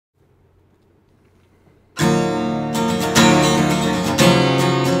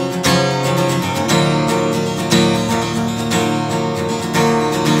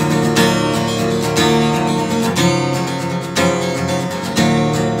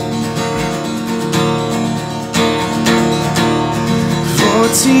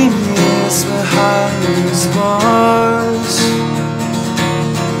14 years behind these bars,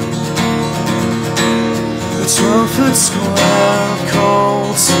 a 12-foot square of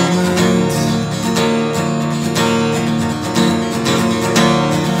cold cement.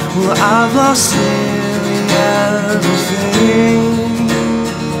 Well, I've lost nearly everything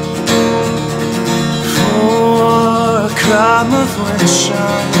for a crime of which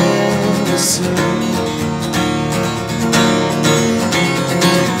I'm innocent.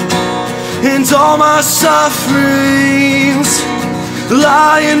 And all my sufferings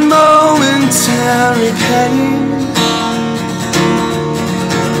lie in momentary pain.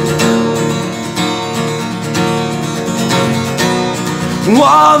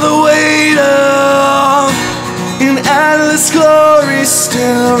 While the weight of an endless glory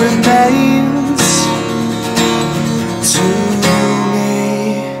still remains to me.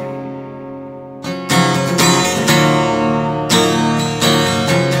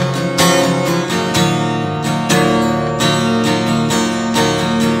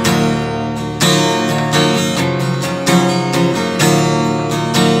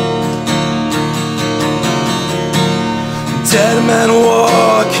 Dead men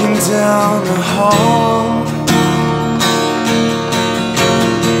walking down the hall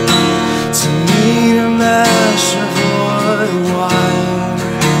to meet a mesh of wood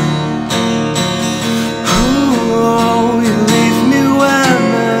wire. Oh, you leave me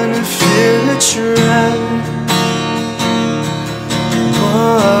women and fear to tread,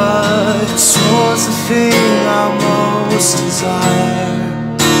 but towards the thing I most desire.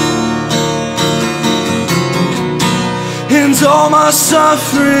 And all my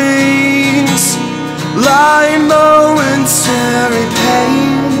sufferings lie in momentary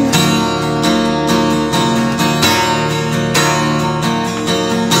pain.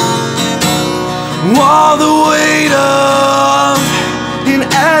 While the weight of an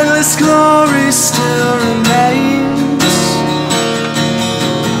endless glory still remains.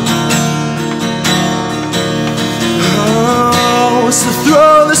 Oh, it's to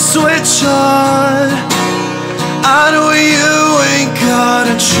throw the switch on. I know you ain't got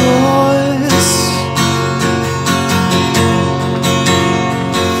a choice.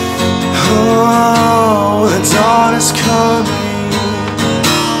 Oh, the dawn is coming,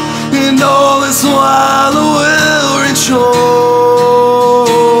 and all this while I will rejoice.